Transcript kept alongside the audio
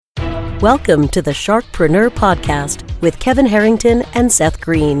Welcome to the Sharkpreneur Podcast with Kevin Harrington and Seth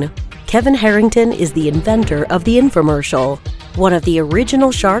Green. Kevin Harrington is the inventor of the infomercial, one of the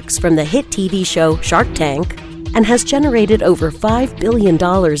original sharks from the hit TV show Shark Tank, and has generated over $5 billion in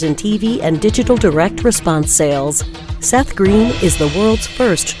TV and digital direct response sales. Seth Green is the world's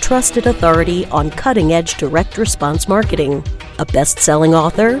first trusted authority on cutting-edge direct response marketing, a best-selling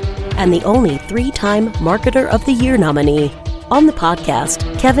author, and the only 3-time Marketer of the Year nominee. On the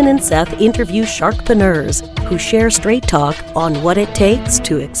podcast, Kevin and Seth interview sharkpreneurs who share straight talk on what it takes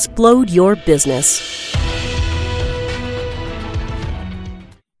to explode your business.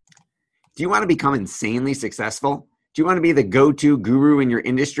 Do you want to become insanely successful? Do you want to be the go-to guru in your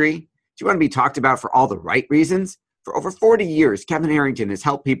industry? Do you want to be talked about for all the right reasons? For over 40 years, Kevin Harrington has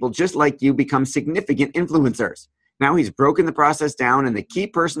helped people just like you become significant influencers. Now he's broken the process down in the Key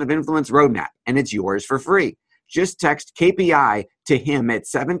Person of Influence Roadmap, and it's yours for free. Just text KPI to him at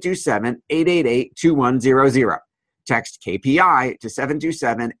 727-888-2100. Text KPI to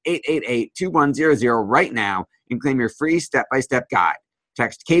 727-888-2100 right now and claim your free step-by-step guide.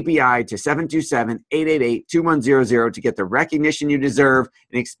 Text KPI to 727-888-2100 to get the recognition you deserve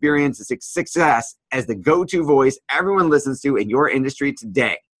and experience the success as the go-to voice everyone listens to in your industry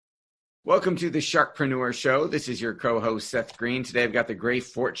today. Welcome to the Sharkpreneur Show. This is your co-host, Seth Green. Today I've got the great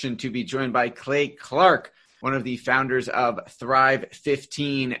fortune to be joined by Clay Clark, one of the founders of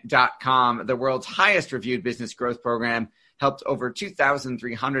Thrive15.com, the world's highest reviewed business growth program, helped over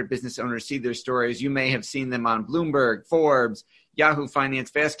 2,300 business owners see their stories. You may have seen them on Bloomberg, Forbes, Yahoo Finance,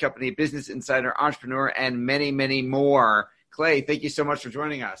 Fast Company, Business Insider, Entrepreneur, and many, many more. Clay, thank you so much for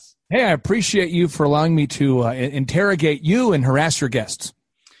joining us. Hey, I appreciate you for allowing me to interrogate you and harass your guests.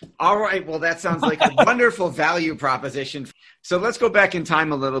 All right. Well, that sounds like a wonderful value proposition. So let's go back in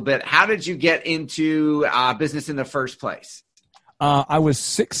time a little bit. How did you get into business in the first place? I was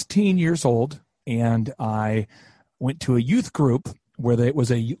 16 years old, and I went to a youth group where it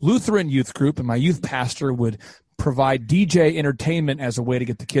was a Lutheran youth group, and my youth pastor would provide DJ entertainment as a way to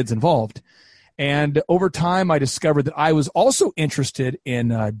get the kids involved. And over time, I discovered that I was also interested in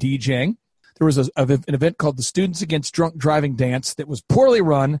DJing. There was an event called the Students Against Drunk Driving Dance that was poorly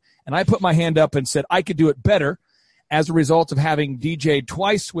run, and I put my hand up and said I could do it better as a result of having DJed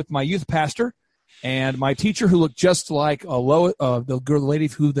twice with my youth pastor and my teacher, who looked just like the lady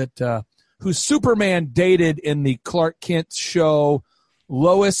who Superman dated in the Clark Kent show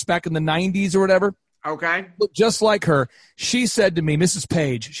Lois back in the 90s or whatever. Okay. Looked just like her. She said to me, Mrs.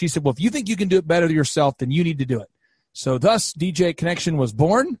 Page, she said, well, if you think you can do it better yourself, then you need to do it. So thus, DJ Connection was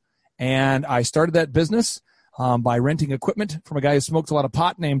born, and I started that business by renting equipment from a guy who smoked a lot of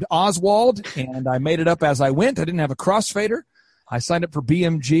pot named Oswald, and I made it up as I went. I didn't have a crossfader. I signed up for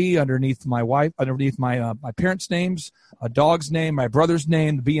BMG underneath my parents' names, a dog's name, my brother's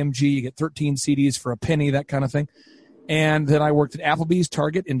name, the BMG. You get 13 CDs for a penny, that kind of thing. And then I worked at Applebee's,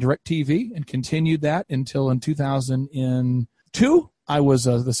 Target, and DirecTV, and continued that until in 2002. I was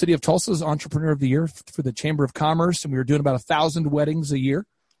the City of Tulsa's Entrepreneur of the Year for the Chamber of Commerce, and we were doing about 1,000 weddings a year.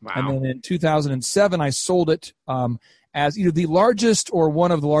 Wow. And then in 2007, I sold it as either the largest or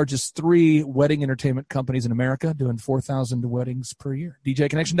one of the largest 3 wedding entertainment companies in America, doing 4,000 weddings per year.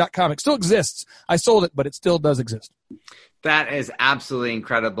 DJConnection.com. It still exists. I sold it, but it still does exist. That is absolutely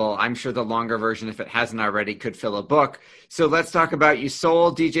incredible. I'm sure the longer version, if it hasn't already, could fill a book. So let's talk about, you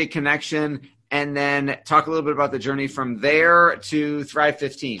sold DJ Connection, and then talk a little bit about the journey from there to Thrive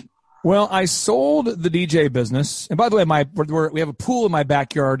 15. Well, I sold the DJ business. And by the way, we have a pool in my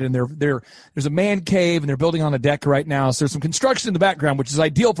backyard, and there's a man cave, and they're building on a deck right now. So there's some construction in the background, which is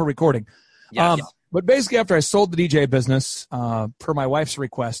ideal for recording. Yes. But basically, after I sold the DJ business, per my wife's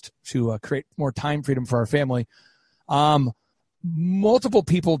request to create more time freedom for our family, multiple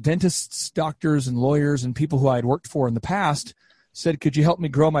people, dentists, doctors, and lawyers, and people who I had worked for in the past said, could you help me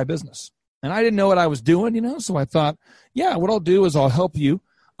grow my business? And I didn't know what I was doing, so I thought, yeah, what I'll do is I'll help you.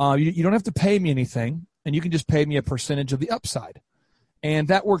 You don't have to pay me anything, and you can just pay me a percentage of the upside. And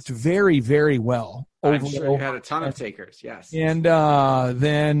that worked very, very well. I'm sure you had a ton of takers, yes. And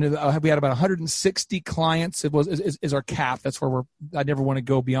then we had about 160 clients. It is our cap. That's where I never want to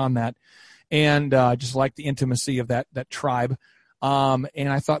go beyond that. And just like the intimacy of that tribe. And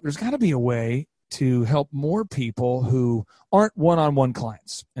I thought there's got to be a way to help more people who aren't one-on-one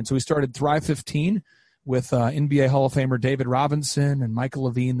clients. And so we started Thrive 15 with NBA Hall of Famer David Robinson and Michael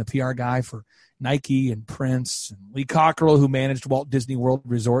Levine, the PR guy for Nike and Prince, and Lee Cockrell, who managed Walt Disney World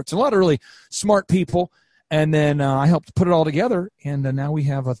Resorts, and a lot of really smart people. And then I helped put it all together, and now we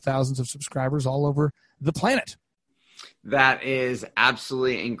have thousands of subscribers all over the planet. That is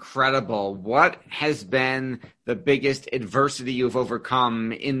absolutely incredible. What has been the biggest adversity you've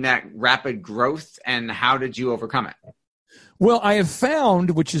overcome in that rapid growth, and how did you overcome it? Well, I have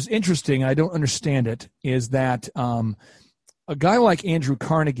found, which is interesting, I don't understand it, is that a guy like Andrew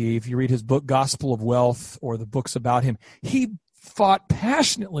Carnegie, if you read his book, Gospel of Wealth, or the books about him, he fought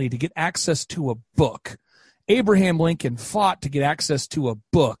passionately to get access to a book. Abraham Lincoln fought to get access to a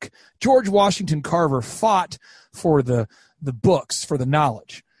book. George Washington Carver fought for the books, for the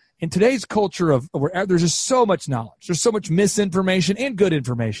knowledge. In today's culture where there's just so much knowledge, there's so much misinformation and good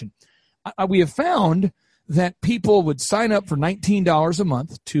information. We have found that people would sign up for $19 a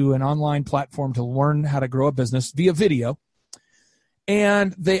month to an online platform to learn how to grow a business via video.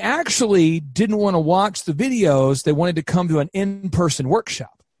 And they actually didn't want to watch the videos. They wanted to come to an in-person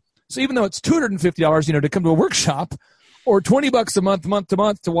workshop. So even though it's $250, to come to a workshop, or $20 a month to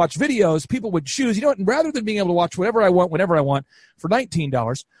month to watch videos, people would choose, rather than being able to watch whatever I want, whenever I want for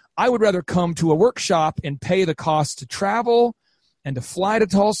 $19, I would rather come to a workshop and pay the cost to travel and to fly to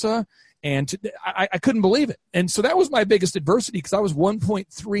Tulsa. And I couldn't believe it. And so that was my biggest adversity, because I was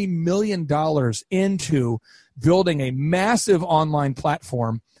 $1.3 million into building a massive online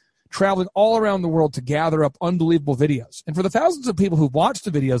platform, traveling all around the world to gather up unbelievable videos. And for the thousands of people who've watched the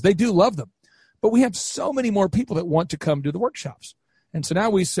videos, they do love them. But we have so many more people that want to come to the workshops. And so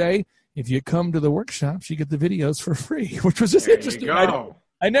now we say, if you come to the workshops, you get the videos for free, which was just interesting.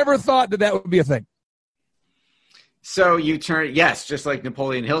 I never thought that would be a thing. So you turn, yes, just like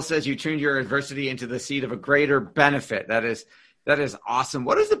Napoleon Hill says, you turned your adversity into the seed of a greater benefit. That is awesome.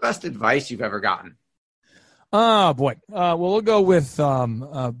 What is the best advice you've ever gotten? Oh, boy. Well, we'll go with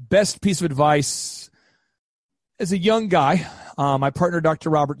best piece of advice. As a young guy, my partner, Dr.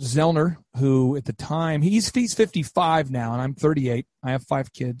 Robert Zellner, who at the time, he's 55 now, and I'm 38. I have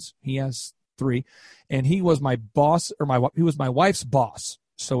 5 kids. He has 3. And he was my boss, he was my wife's boss.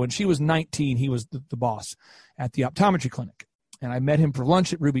 So when she was 19, he was the boss at the optometry clinic. And I met him for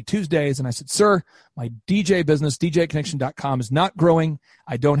lunch at Ruby Tuesdays, and I said, sir, my DJ business, DJconnection.com, is not growing.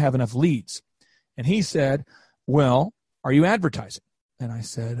 I don't have enough leads. And he said, well, are you advertising? And I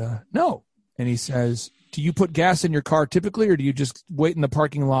said, no. And he says, do you put gas in your car typically, or do you just wait in the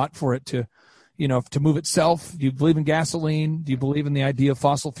parking lot for it to move itself? Do you believe in gasoline? Do you believe in the idea of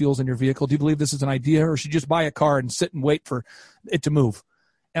fossil fuels in your vehicle? Do you believe this is an idea, or should you just buy a car and sit and wait for it to move?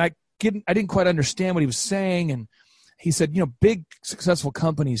 And I didn't quite understand what he was saying. And he said, big successful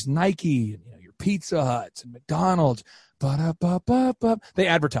companies, Nike, and, your Pizza Huts and McDonald's, they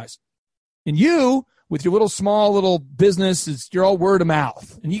advertise. And you, with your small little business, you're all word of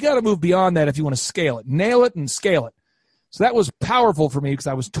mouth. And you got to move beyond that if you want to scale it. Nail it and scale it. So that was powerful for me, because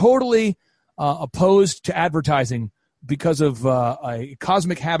I was totally opposed to advertising because of a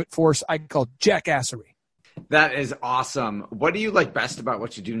cosmic habit force I call jackassery. That is awesome. What do you like best about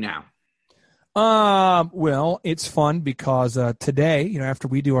what you do now? Well, it's fun because today, after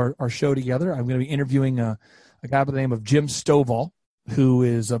we do our show together, I'm going to be interviewing a guy by the name of Jim Stovall, who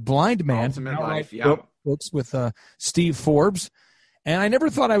is a blind man. Ultimate Life, yeah. Books with Steve Forbes. And I never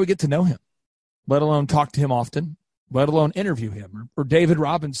thought I would get to know him, let alone talk to him often, let alone interview him, or David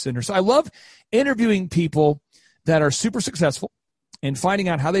Robinson. So I love interviewing people that are super successful and finding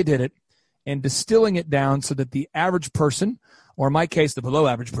out how they did it and distilling it down so that the average person, or in my case, the below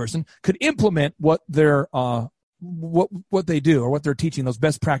average person, could implement what they're what they do or what they're teaching, those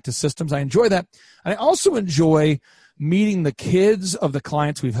best practice systems. I enjoy that. And I also enjoy meeting the kids of the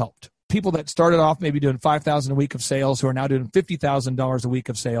clients we've helped. People that started off maybe doing $5,000 a week of sales, who are now doing $50,000 a week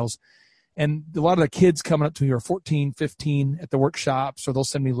of sales. And a lot of the kids coming up to me are 14, 15 at the workshops, or they'll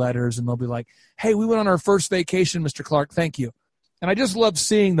send me letters and they'll be like, hey, we went on our first vacation, Mr. Clark. Thank you. And I just love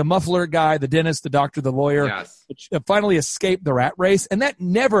seeing the muffler guy, the dentist, the doctor, the lawyer, yes, finally escape the rat race. And that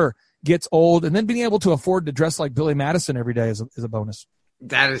never gets old. And then being able to afford to dress like Billy Madison every day is a bonus.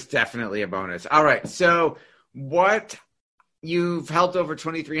 That is definitely a bonus. All right. So you've helped over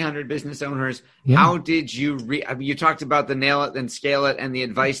 2,300 business owners. Yeah. How did you you talked about the nail it, then scale it, and the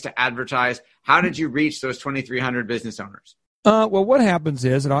advice to advertise. How did you reach those 2,300 business owners? Well, what happens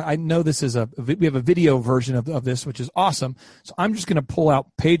is, and I know this is we have a video version of this, which is awesome. So I'm just going to pull out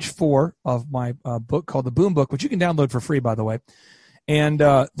page 4 of my book called The Boom Book, which you can download for free, by the way. And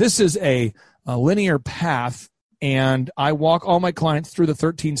this is a linear path, and I walk all my clients through the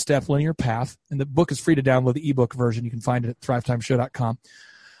 13-step linear path. And the book is free to download, the ebook version. You can find it at thrivetimeshow.com.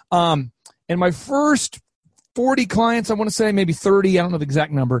 And my first 40 clients, I want to say, maybe 30, I don't know the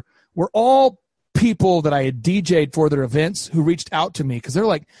exact number, were all people that I had DJ'd for their events who reached out to me because they're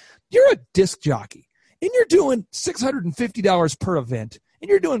like, you're a disc jockey and you're doing $650 per event and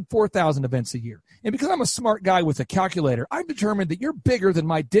you're doing 4,000 events a year And because I'm a smart guy with a calculator, I've determined that you're bigger than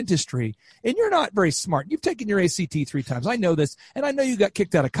my dentistry, and you're not very smart. You've taken your ACT 3 times. I know this, and I know you got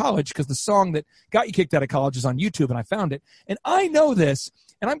kicked out of college because the song that got you kicked out of college is on YouTube, and I found it. And I know this,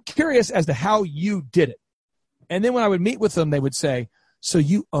 and I'm curious as to how you did it. And then when I would meet with them, they would say, so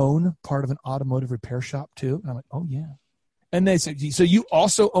you own part of an automotive repair shop too? And I'm like, oh, yeah. And they say, so you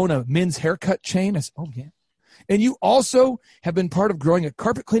also own a men's haircut chain? I said, oh, yeah. And you also have been part of growing a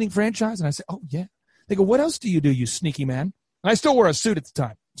carpet cleaning franchise? And I say, oh, yeah. They go, what else do, you sneaky man? And I still wore a suit at the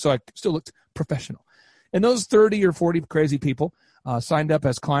time, so I still looked professional. And those 30 or 40 crazy people signed up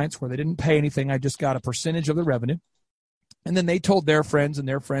as clients where they didn't pay anything. I just got a percentage of the revenue. And then they told their friends and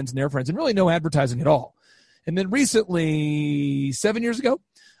their friends and their friends, and really no advertising at all. And then recently, 7 years ago,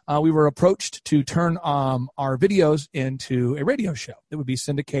 we were approached to turn our videos into a radio show that would be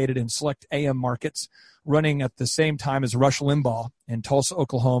syndicated in select AM markets, running at the same time as Rush Limbaugh in Tulsa,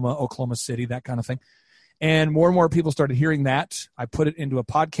 Oklahoma City, that kind of thing. And more people started hearing that. I put it into a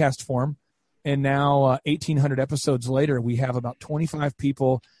podcast form. And now 1,800 episodes later, we have about 25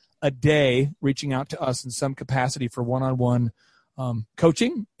 people a day reaching out to us in some capacity for one-on-one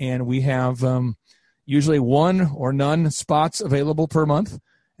coaching. And we have usually one or none spots available per month.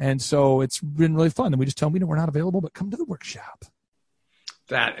 And so it's been really fun. And we just tell them, we're not available, but come to the workshop.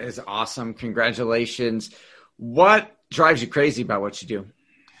 That is awesome. Congratulations. What drives you crazy about what you do?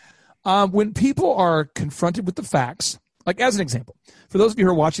 When people are confronted with the facts, like as an example, for those of you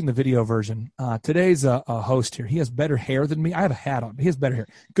who are watching the video version, today's a host here. He has better hair than me. I have a hat on, but he has better hair.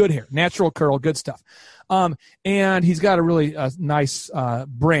 Good hair, natural curl, good stuff. And he's got a really nice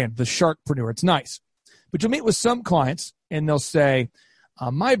brand, the Sharkpreneur. It's nice. But you'll meet with some clients, and they'll say,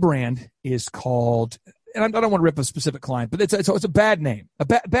 my brand is called, and I don't want to rip a specific client, but it's a bad name,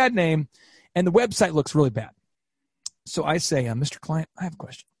 bad name, and the website looks really bad. So I say, Mr. Client, I have a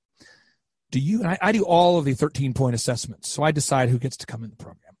question. And I do all of the 13-point assessments, so I decide who gets to come in the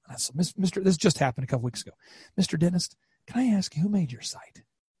program. And I said, this just happened a couple weeks ago. Mr. Dentist, can I ask you who made your site?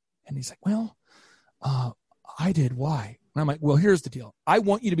 And he's like, well, I did. Why? And I'm like, well, here's the deal. I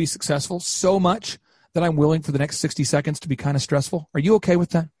want you to be successful so much that I'm willing for the next 60 seconds to be kind of stressful. Are you okay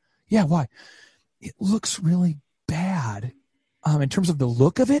with that? Yeah, why? It looks really bad in terms of the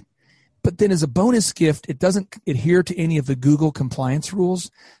look of it. But then as a bonus gift, it doesn't adhere to any of the Google compliance rules.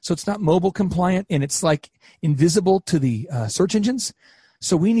 So it's not mobile compliant, and it's like invisible to the search engines.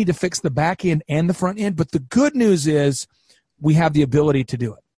 So we need to fix the back end and the front end. But the good news is we have the ability to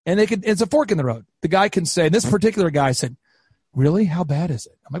do it. And it's a fork in the road. The guy can say, this particular guy said, really? How bad is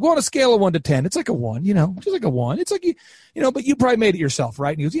it? I'm like, well, on a scale of 1 to 10, it's like a 1, just like a 1. It's like, but you probably made it yourself,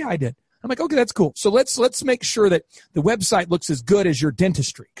 right? And he goes, yeah, I did. I'm like, okay, that's cool. So let's make sure that the website looks as good as your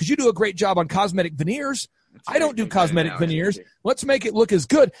dentistry, because you do a great job on cosmetic veneers. I don't do cosmetic veneers. Let's make it look as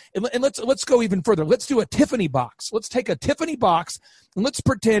good. And let's go even further. Let's do a Tiffany box. Let's take a Tiffany box and let's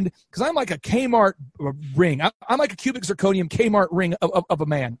pretend, because I'm like a Kmart ring. I'm like a cubic zirconium Kmart ring of a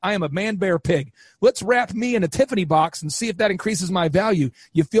man. I am a man bear pig. Let's wrap me in a Tiffany box and see if that increases my value.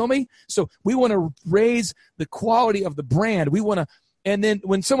 You feel me? So we want to raise the quality of the brand. We want to, and then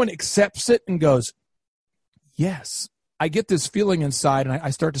when someone accepts it and goes, yes, I get this feeling inside, and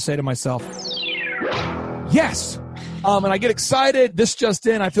I start to say to myself, yes. And I get excited. This just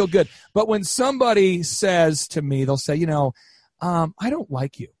in, I feel good. But when somebody says to me, they'll say, I don't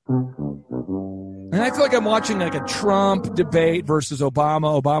like you. And I feel like I'm watching like a Trump debate versus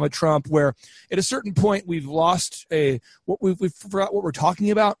Obama, Trump, where at a certain point we've lost we forgot what we're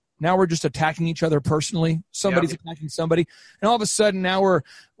talking about. Now we're just attacking each other personally. Somebody's attacking somebody. And all of a sudden now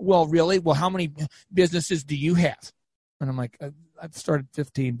how many businesses do you have? And I'm like, I've started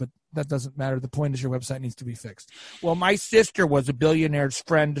 15, but that doesn't matter. The point is your website needs to be fixed. Well, my sister was a billionaire's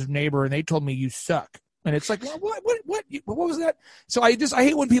friend, neighbor, and they told me you suck. And it's like, well, what was that? So I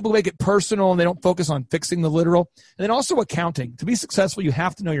hate when people make it personal and they don't focus on fixing the literal. And then also accounting. To be successful, you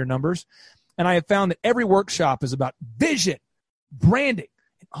have to know your numbers. And I have found that every workshop is about vision, branding,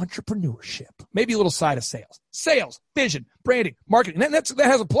 and entrepreneurship. Maybe a little side of sales, vision, branding, marketing. And that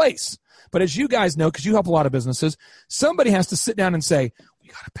has a place. But as you guys know, because you help a lot of businesses, somebody has to sit down and say, we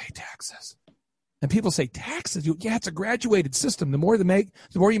got to pay taxes. And people say, taxes? Yeah, it's a graduated system. The more you make,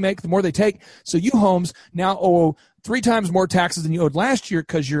 the more they take. So you homes now owe 3 times more taxes than you owed last year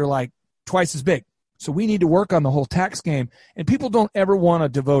because you're like twice as big. So we need to work on the whole tax game. And people don't ever want to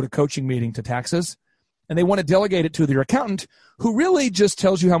devote a coaching meeting to taxes. And they want to delegate it to their accountant, who really just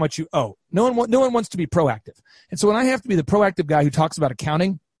tells you how much you owe. No one wants to be proactive. And so when I have to be the proactive guy who talks about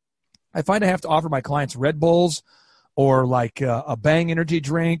accounting, I find I have to offer my clients Red Bulls or like a Bang energy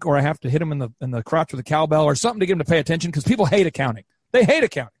drink, or I have to hit them in the crotch with a cowbell or something to get them to pay attention, because people hate accounting. They hate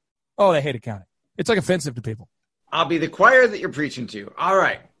accounting. Oh, they hate accounting. It's like offensive to people. I'll be the choir that you're preaching to. All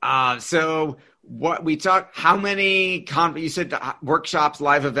right. So what we talked, how many, you said workshops,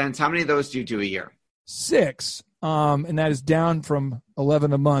 live events, how many of those do you do a year? 6. And that is down from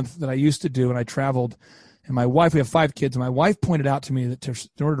 11 a month that I used to do. And I traveled, and my wife, we have 5 kids. And my wife pointed out to me that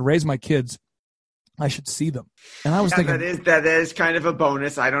in order to raise my kids, I should see them. And I was thinking that is kind of a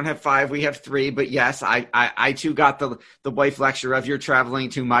bonus. I don't have 5, we have 3, but yes, I too got the wife lecture of you're traveling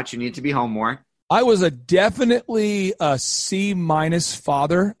too much. You need to be home more. I was definitely a C-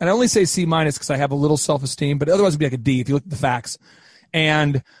 father. And I only say C- because I have a little self-esteem, but otherwise it'd be like a D if you look at the facts.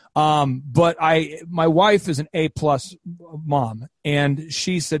 And, but my wife is an A+ mom, and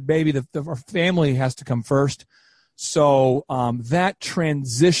she said, baby, our family has to come first. So, that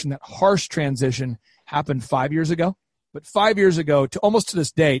transition, that harsh transition happened 5 years ago, but 5 years ago almost to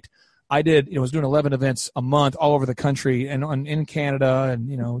this date, I was doing 11 events a month all over the country and in Canada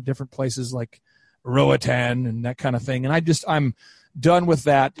and, different places like Roatan and that kind of thing. And I'm done with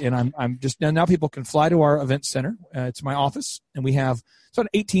that. And I'm just, now people can fly to our event center. It's my office, and it's an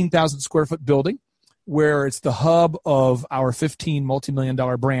 18,000 square foot building where it's the hub of our 15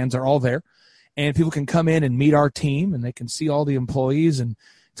 multi-million-dollar brands are all there. And people can come in and meet our team, and they can see all the employees. And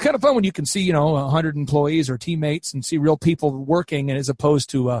it's kind of fun when you can see, 100 employees or teammates and see real people working, and as opposed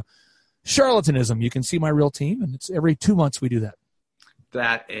to charlatanism. You can see my real team, and it's every 2 months we do that.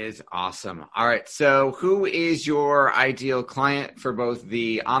 That is awesome. All right. So who is your ideal client for both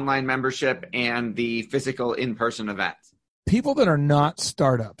the online membership and the physical in-person events? People that are not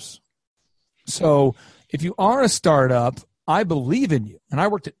startups. So if you are a startup, I believe in you. And I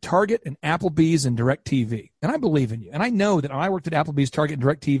worked at Target and Applebee's and DirecTV. And I believe in you. And I know that when I worked at Applebee's, Target, and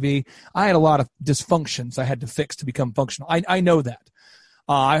DirecTV, I had a lot of dysfunctions I had to fix to become functional. I know that.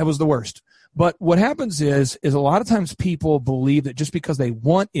 I was the worst. But what happens is a lot of times people believe that just because they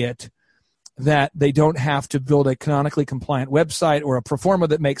want it, that they don't have to build a canonically compliant website or a pro forma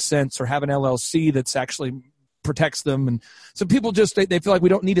that makes sense or have an LLC that's actually protects them. And so people just, they feel like we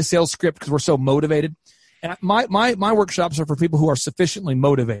don't need a sales script because we're so motivated. And my workshops are for people who are sufficiently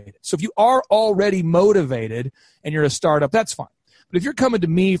motivated. So if you are already motivated and you're a startup, that's fine. But if you're coming to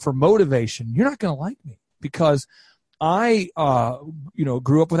me for motivation, you're not going to like me, because I,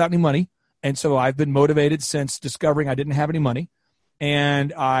 grew up without any money. And so I've been motivated since discovering I didn't have any money.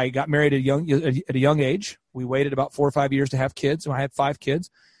 And I got married at a young age. We waited about 4 or 5 years to have kids. And I had 5 kids.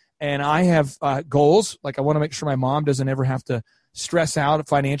 And I have goals. Like, I want to make sure my mom doesn't ever have to stress out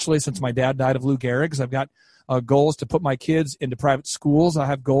financially, since my dad died of Lou Gehrig's. I've got goals to put my kids into private schools. I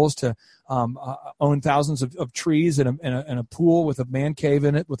have goals to own thousands of trees and a pool with a man cave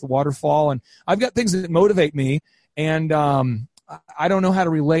in it with a waterfall. And I've got things that motivate me. And I don't know how to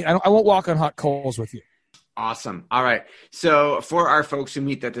relate. I won't walk on hot coals with you. Awesome. All right. So for our folks who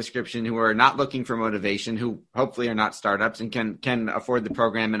meet that description, who are not looking for motivation, who hopefully are not startups and can afford the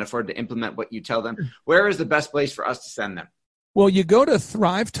program and afford to implement what you tell them, where is the best place for us to send them? Well, you go to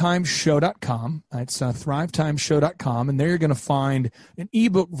thrivetimeshow.com. It's thrivetimeshow.com, and there you're going to find an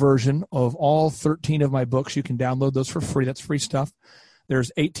ebook version of all 13 of my books. You can download those for free. That's free stuff.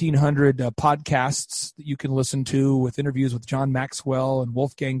 There's 1,800 podcasts that you can listen to with interviews with John Maxwell and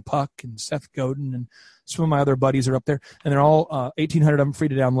Wolfgang Puck and Seth Godin, and some of my other buddies are up there. And they're all 1,800 of them free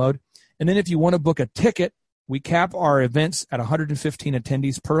to download. And then if you want to book a ticket, we cap our events at 115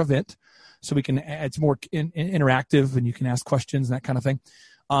 attendees per event. So it's more interactive, and you can ask questions and that kind of thing.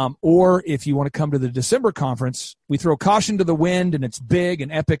 Or if you want to come to the December conference, we throw caution to the wind, and it's big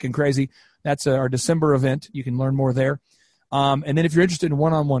and epic and crazy. That's our December event. You can learn more there. And then if you're interested in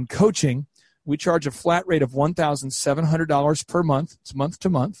one-on-one coaching, we charge a flat rate of $1,700 per month. It's month to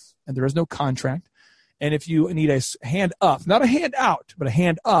month, and there is no contract. And if you need a hand up, not a hand out, but a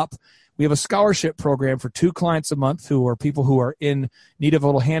hand up, we have a scholarship program for 2 clients a month who are people who are in need of a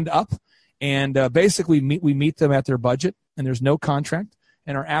little hand up. And basically we meet them at their budget, and there's no contract.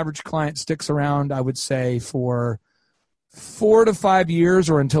 And our average client sticks around, I would say, for 4 to 5 years,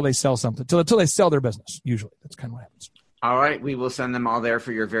 or until they sell something, until they sell their business. Usually that's kind of what happens. All right. We will send them all there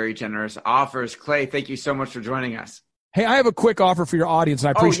for your very generous offers. Clay, thank you so much for joining us. Hey, I have a quick offer for your audience, and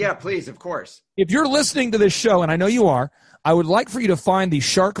I appreciate it. Oh, yeah, please, of course. If you're listening to this show, and I know you are, I would like for you to find the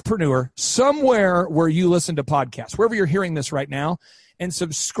Sharkpreneur somewhere where you listen to podcasts, wherever you're hearing this right now, and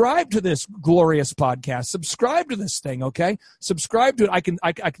subscribe to this glorious podcast. Subscribe to this thing, okay? Subscribe to it. I can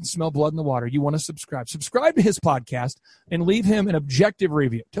smell blood in the water. You want to subscribe. Subscribe to his podcast and leave him an objective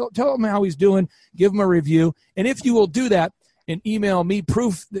review. Tell him how he's doing. Give him a review. And if you will do that, and email me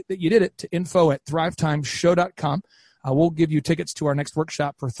proof that you did it to info@thrivetimeshow.com. we'll give you tickets to our next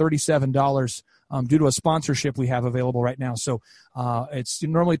workshop for $37 due to a sponsorship we have available right now. So it's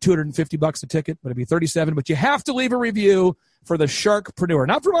normally $250 a ticket, but it'd be $37. But you have to leave a review for the Sharkpreneur,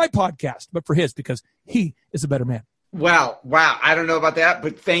 not for my podcast, but for his, because he is a better man. Wow. I don't know about that,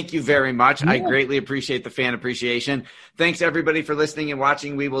 but thank you very much. Yeah. I greatly appreciate the fan appreciation. Thanks, everybody, for listening and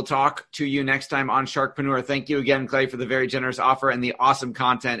watching. We will talk to you next time on Sharkpreneur. Thank you again, Clay, for the very generous offer and the awesome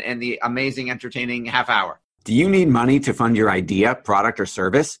content and the amazing, entertaining half hour. Do you need money to fund your idea, product, or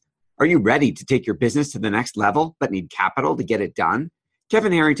service? Are you ready to take your business to the next level but need capital to get it done?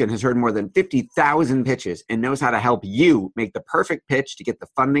 Kevin Harrington has heard more than 50,000 pitches and knows how to help you make the perfect pitch to get the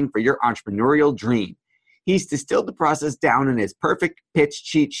funding for your entrepreneurial dream. He's distilled the process down in his perfect pitch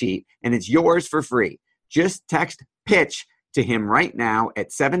cheat sheet, and it's yours for free. Just text PITCH to him right now at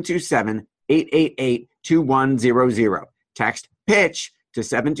 727-888-2100. Text PITCH to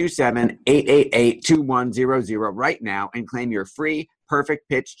 727-888-2100 right now and claim your free perfect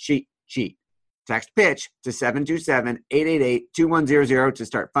pitch cheat sheet. Text PITCH to 727-888-2100 to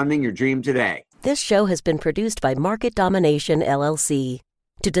start funding your dream today. This show has been produced by Market Domination, LLC.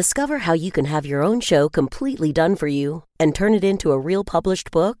 To discover how you can have your own show completely done for you and turn it into a real published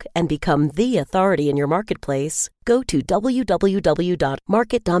book and become the authority in your marketplace, go to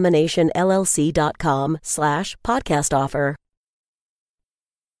www.marketdominationllc.com/podcast offer.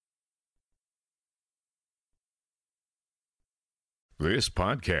 This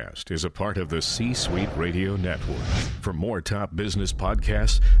podcast is a part of the C-Suite Radio Network. For more top business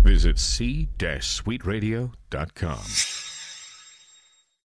podcasts, visit c-suiteradio.com.